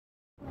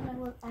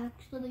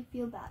actually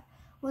feel bad.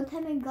 One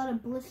time I got a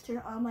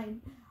blister on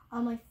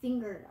my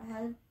finger.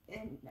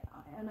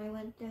 And I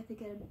went there to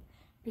get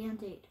a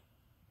Band-Aid.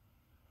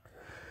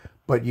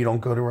 But you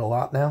don't go to her a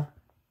lot now?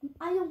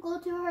 I don't go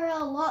to her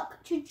a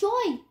lot to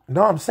join.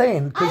 No, I'm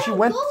saying because you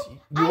went.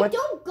 I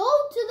don't go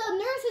to the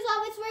nurse's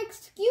office for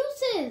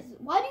excuses.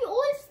 Why do you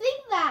always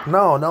think that?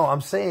 No, I'm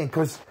saying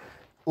because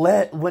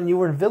when you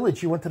were in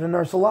Village, you went to the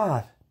nurse a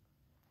lot.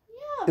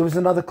 Yeah. It was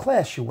another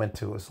class you went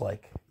to. It's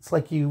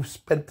like you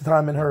spent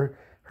time in her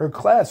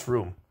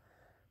classroom.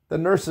 The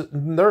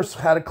nurse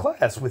had a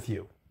class with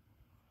you.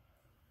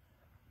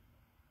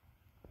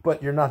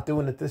 But you're not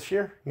doing it this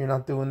year? You're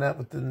not doing that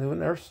with the new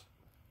nurse?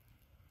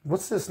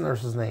 What's this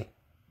nurse's name?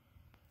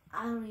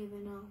 I don't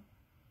even know.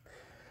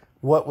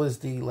 What was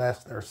the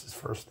last nurse's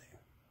first name?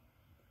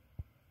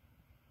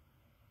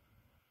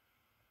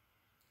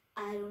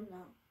 I don't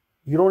know.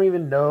 You don't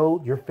even know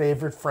your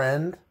favorite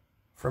friend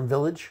from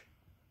Village?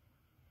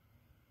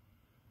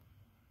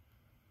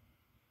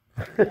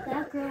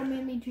 That girl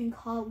made me drink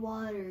hot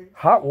water.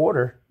 Hot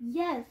water?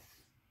 Yes.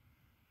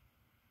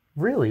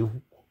 Really?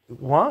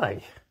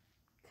 Why?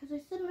 Because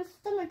I said my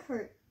stomach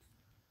hurt.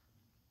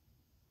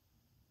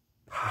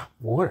 Hot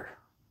water?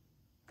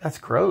 That's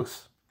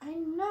gross. I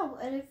know.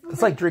 And I feel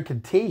it's like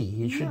drinking tea.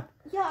 You should...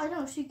 Yeah, I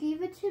know. She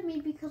gave it to me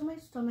because my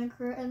stomach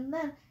hurt. And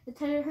then it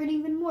started hurt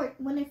even more.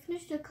 When I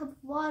finished a cup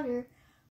of water,